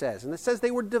hearts, it says. And it says they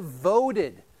were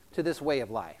devoted to this way of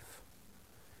life.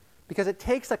 Because it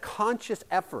takes a conscious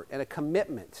effort and a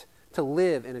commitment to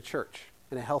live in a church,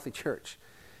 in a healthy church.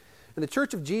 And the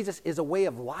church of Jesus is a way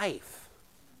of life.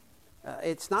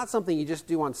 It's not something you just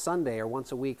do on Sunday or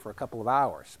once a week for a couple of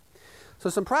hours. So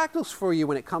some practicals for you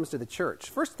when it comes to the church.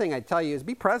 First thing I'd tell you is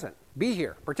be present. Be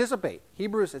here. Participate.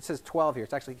 Hebrews, it says 12 here.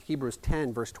 It's actually Hebrews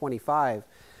 10, verse 25. It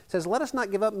says, let us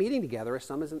not give up meeting together as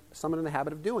some are in the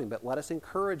habit of doing, but let us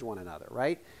encourage one another,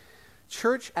 right?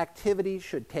 Church activities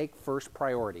should take first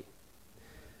priority.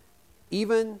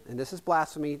 Even, and this is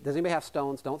blasphemy, does anybody have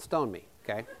stones? Don't stone me,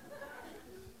 okay?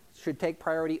 Should take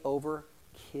priority over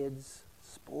kids'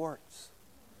 sports.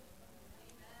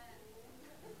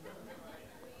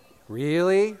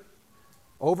 Really?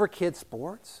 Over kids'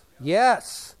 sports?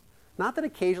 Yes. Not that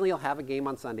occasionally you'll have a game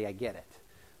on Sunday, I get it.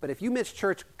 But if you miss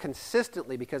church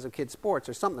consistently because of kids' sports,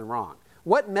 there's something wrong.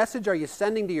 What message are you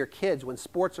sending to your kids when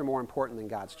sports are more important than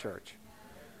God's church?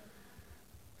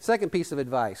 Second piece of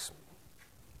advice,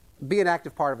 be an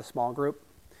active part of a small group.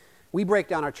 We break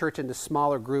down our church into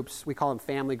smaller groups. We call them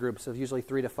family groups of usually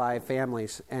 3 to 5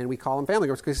 families, and we call them family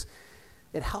groups because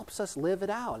it helps us live it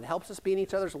out. It helps us be in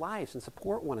each other's lives and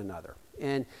support one another.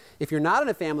 And if you're not in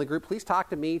a family group, please talk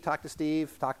to me, talk to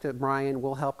Steve, talk to Brian.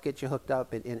 We'll help get you hooked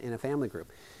up in a family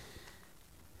group.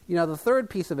 You know, the third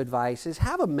piece of advice is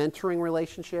have a mentoring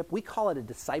relationship. We call it a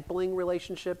discipling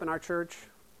relationship in our church.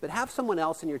 But have someone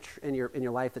else in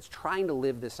your life that's trying to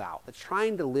live this out, that's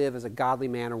trying to live as a godly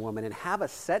man or woman, and have a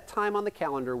set time on the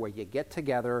calendar where you get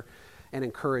together and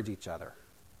encourage each other.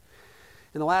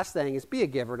 And the last thing is be a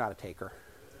giver, not a taker.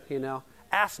 You know,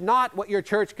 ask not what your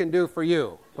church can do for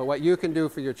you, but what you can do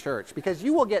for your church, because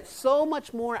you will get so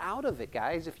much more out of it,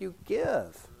 guys, if you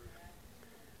give.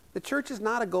 The church is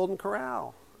not a golden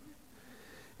corral.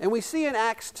 And we see in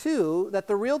Acts 2 that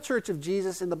the real church of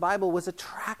Jesus in the Bible was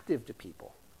attractive to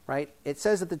people. Right? It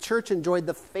says that the church enjoyed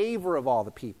the favor of all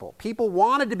the people. People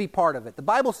wanted to be part of it. The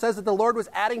Bible says that the Lord was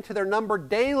adding to their number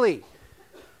daily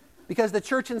because the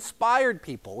church inspired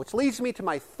people, which leads me to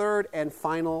my third and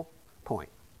final point.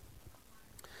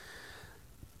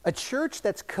 A church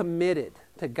that's committed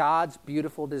to God's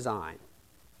beautiful design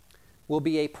will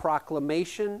be a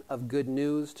proclamation of good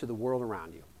news to the world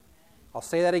around you. I'll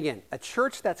say that again. A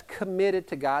church that's committed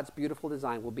to God's beautiful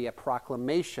design will be a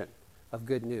proclamation of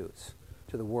good news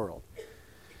to the world.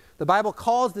 The Bible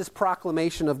calls this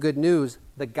proclamation of good news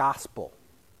the gospel.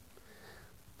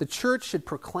 The church should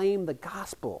proclaim the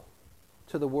gospel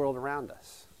to the world around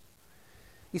us.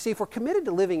 You see, if we're committed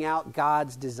to living out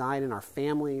God's design in our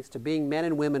families, to being men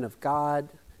and women of God,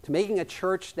 to making a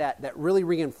church that really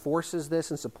reinforces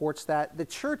this and supports that, the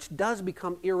church does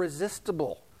become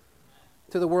irresistible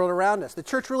to the world around us. The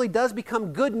church really does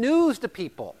become good news to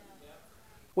people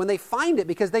when they find it,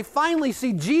 because they finally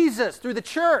see Jesus through the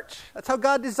church. That's how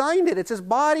God designed it. It's his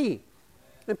body.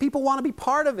 And people want to be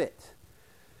part of it.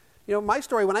 You know, my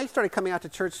story, when I started coming out to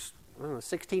church,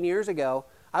 16 years ago,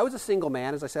 I was a single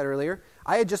man, as I said earlier.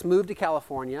 I had just moved to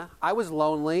California. I was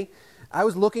lonely. I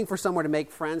was looking for somewhere to make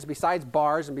friends besides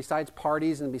bars and besides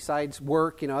parties and besides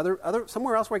work,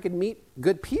 somewhere else where I could meet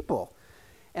good people.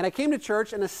 And I came to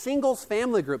church, and a singles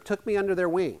family group took me under their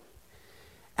wing.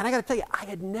 And I got to tell you, I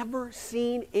had never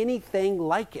seen anything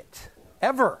like it,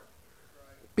 ever.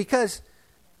 Because,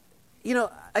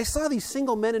 I saw these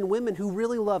single men and women who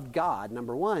really loved God,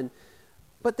 number one,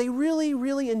 but they really,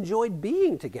 really enjoyed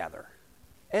being together.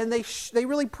 And they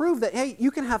really proved that, hey, you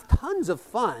can have tons of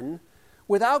fun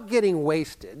without getting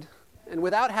wasted and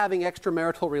without having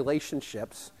extramarital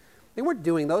relationships. They weren't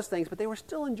doing those things, but they were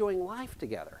still enjoying life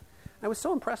together. I was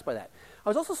so impressed by that. I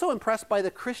was also so impressed by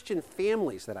the Christian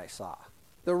families that I saw.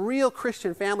 The real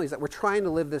Christian families that were trying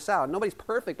to live this out. Nobody's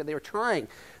perfect, but they were trying.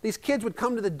 These kids would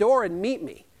come to the door and meet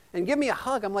me and give me a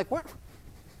hug. I'm like, what?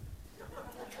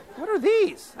 What are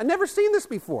these? I've never seen this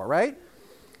before, right?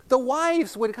 The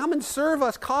wives would come and serve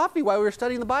us coffee while we were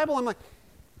studying the Bible. I'm like,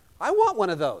 I want one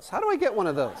of those. How do I get one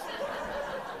of those?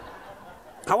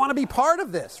 I want to be part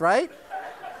of this, right?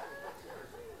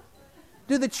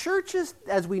 Do the churches,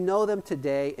 as we know them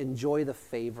today, enjoy the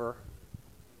favor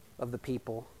of the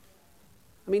people?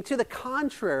 I mean, to the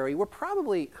contrary, we're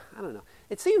probably,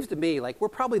 it seems to me like we're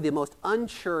probably the most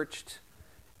unchurched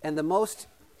and the most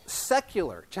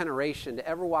secular generation to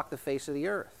ever walk the face of the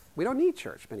earth. We don't need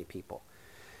church, many people.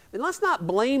 And let's not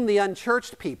blame the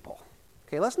unchurched people.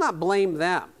 Okay, let's not blame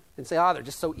them and say, they're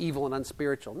just so evil and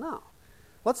unspiritual. No.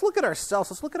 Let's look at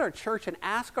ourselves. Let's look at our church and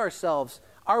ask ourselves,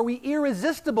 are we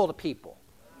irresistible to people?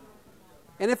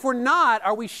 And if we're not,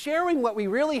 are we sharing what we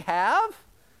really have?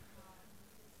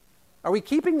 Are we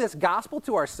keeping this gospel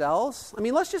to ourselves? I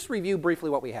mean, let's just review briefly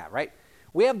what we have, right?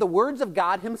 We have the words of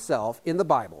God himself in the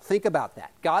Bible. Think about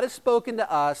that. God has spoken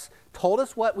to us, told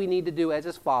us what we need to do as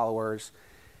his followers,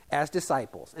 as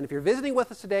disciples. And if you're visiting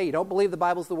with us today, you don't believe the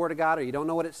Bible's the Word of God, or you don't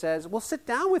know what it says, we'll sit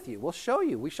down with you. We'll show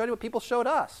you. We showed you what people showed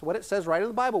us, what it says right in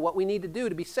the Bible, what we need to do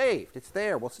to be saved. It's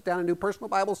there. We'll sit down and do personal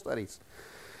Bible studies.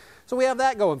 So we have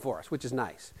that going for us, which is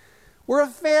nice. We're a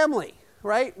family,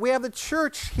 right? We have the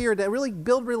church here to really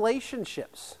build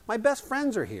relationships. My best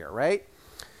friends are here, right?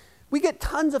 We get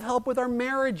tons of help with our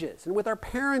marriages and with our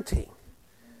parenting.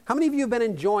 How many of you have been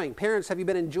enjoying, parents, have you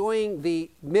been enjoying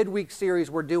the midweek series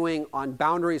we're doing on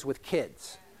boundaries with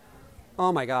kids?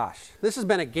 Oh my gosh, this has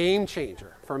been a game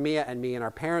changer for Mia and me in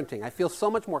our parenting. I feel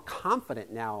so much more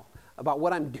confident now about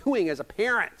what I'm doing as a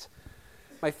parent.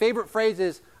 My favorite phrase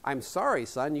is, I'm sorry,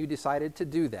 son, you decided to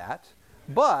do that,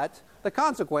 but the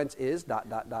consequence is ...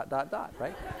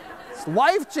 right? It's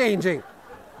life-changing.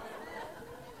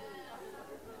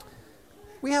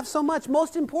 We have so much.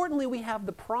 Most importantly, we have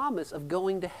the promise of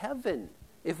going to heaven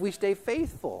if we stay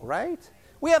faithful, right?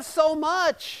 We have so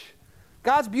much.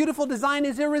 God's beautiful design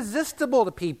is irresistible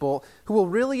to people who will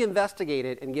really investigate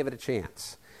it and give it a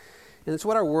chance. And it's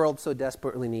what our world so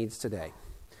desperately needs today.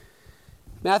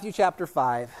 Matthew chapter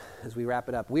 5, as we wrap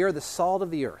it up. We are the salt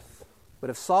of the earth. But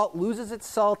if salt loses its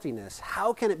saltiness,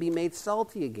 how can it be made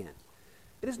salty again?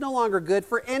 It is no longer good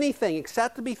for anything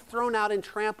except to be thrown out and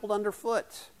trampled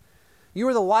underfoot. You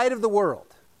are the light of the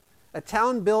world. A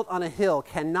town built on a hill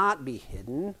cannot be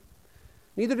hidden.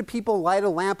 Neither do people light a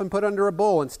lamp and put it under a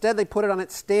bowl. Instead, they put it on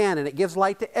its stand, and it gives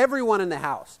light to everyone in the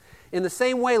house. In the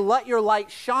same way, let your light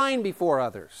shine before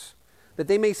others, that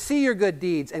they may see your good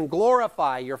deeds and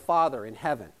glorify your Father in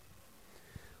heaven.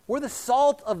 We're the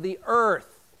salt of the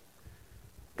earth.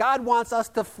 God wants us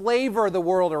to flavor the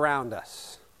world around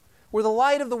us. We're the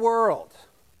light of the world,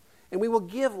 and we will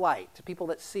give light to people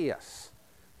that see us.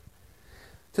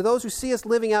 To those who see us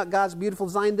living out God's beautiful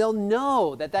design, they'll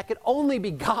know that could only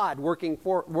be God working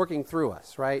through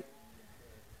us, right?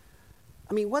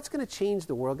 I mean, what's going to change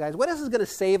the world, guys? What else is going to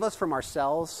save us from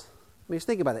ourselves? I mean, just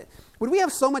think about it. Would we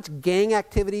have so much gang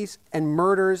activities and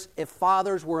murders if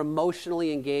fathers were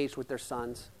emotionally engaged with their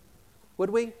sons? Would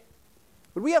we?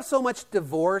 Would we have so much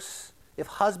divorce if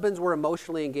husbands were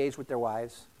emotionally engaged with their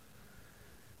wives?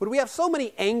 Would we have so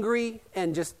many angry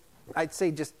and I'd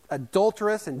say just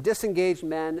adulterous and disengaged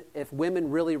men if women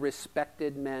really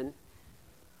respected men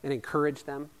and encouraged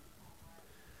them?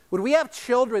 Would we have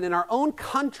children in our own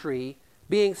country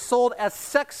being sold as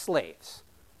sex slaves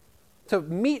to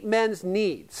meet men's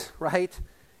needs, right?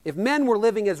 If men were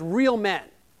living as real men,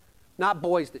 not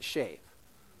boys that shave.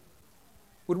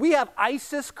 Would we have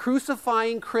ISIS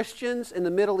crucifying Christians in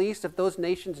the Middle East if those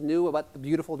nations knew about the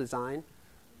beautiful design?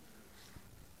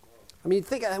 I mean,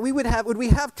 would we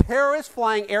have terrorists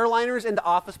flying airliners into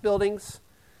office buildings?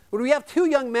 Would we have 2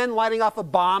 young men lighting off a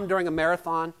bomb during a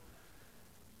marathon?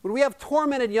 Would we have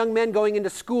tormented young men going into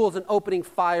schools and opening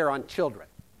fire on children?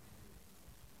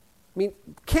 I mean,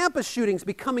 campus shootings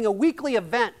becoming a weekly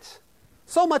event.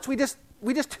 So much we just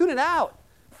tune it out.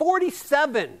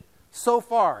 47 so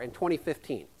far in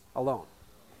 2015 alone.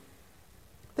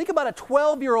 Think about a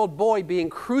 12-year-old boy being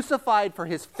crucified for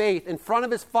his faith in front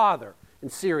of his father in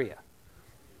Syria.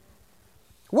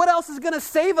 What else is going to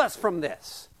save us from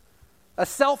this? A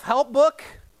self-help book?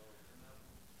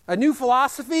 A new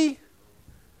philosophy?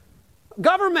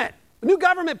 Government? A new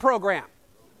government program?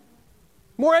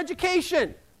 More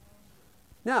education?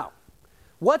 No.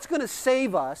 What's going to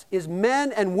save us is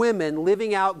men and women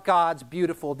living out God's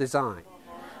beautiful design.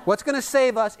 What's going to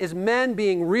save us is men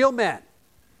being real men,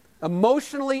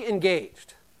 emotionally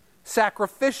engaged,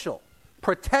 sacrificial,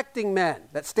 protecting men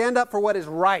that stand up for what is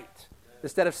right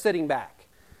instead of sitting back.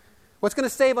 What's going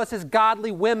to save us is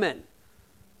godly women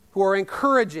who are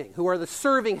encouraging, who are the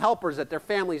serving helpers that their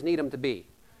families need them to be.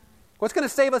 What's going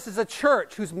to save us is a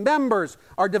church whose members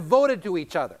are devoted to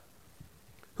each other,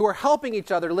 who are helping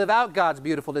each other live out God's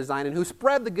beautiful design, and who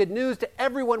spread the good news to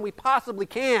everyone we possibly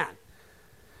can.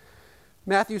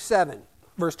 Matthew 7,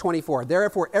 verse 24.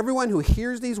 Therefore, everyone who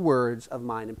hears these words of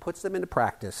mine and puts them into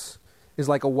practice is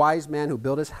like a wise man who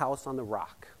built his house on the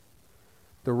rock.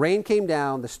 The rain came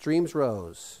down, the streams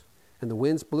rose, and the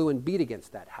winds blew and beat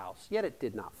against that house. Yet it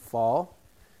did not fall,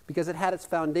 because it had its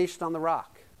foundation on the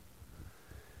rock.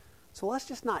 So let's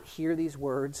just not hear these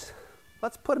words.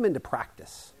 Let's put them into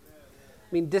practice.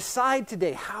 I mean, decide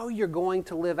today how you're going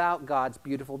to live out God's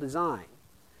beautiful design.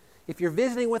 If you're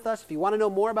visiting with us, if you want to know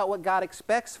more about what God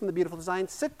expects from the beautiful design,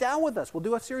 sit down with us. We'll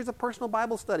do a series of personal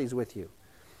Bible studies with you.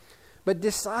 But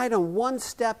decide on one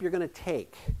step you're going to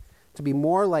take to be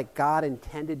more like God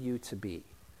intended you to be.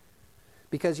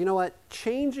 Because you know what?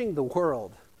 Changing the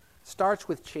world starts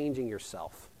with changing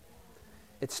yourself.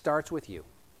 It starts with you.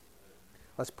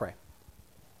 Let's pray.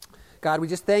 God, we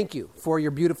just thank you for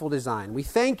your beautiful design. We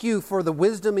thank you for the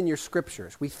wisdom in your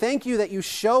scriptures. We thank you that you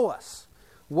show us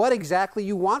what exactly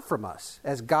you want from us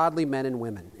as godly men and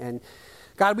women. And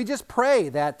God, we just pray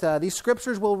that these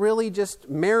scriptures will really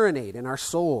just marinate in our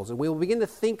souls, and we will begin to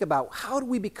think about how do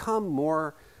we become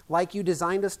more like you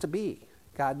designed us to be,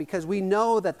 God, because we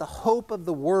know that the hope of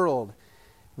the world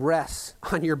rests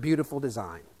on your beautiful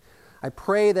design. I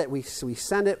pray that we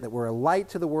send it, that we're a light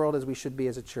to the world as we should be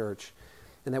as a church,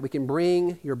 and that we can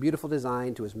bring your beautiful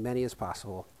design to as many as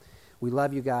possible. We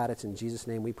love you, God. It's in Jesus'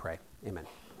 name we pray. Amen.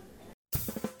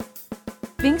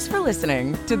 Thanks for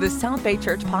listening to the South Bay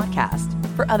Church podcast.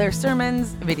 For other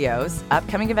sermons, videos,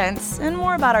 upcoming events, and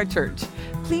more about our church,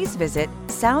 please visit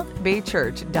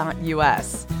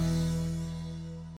southbaychurch.us.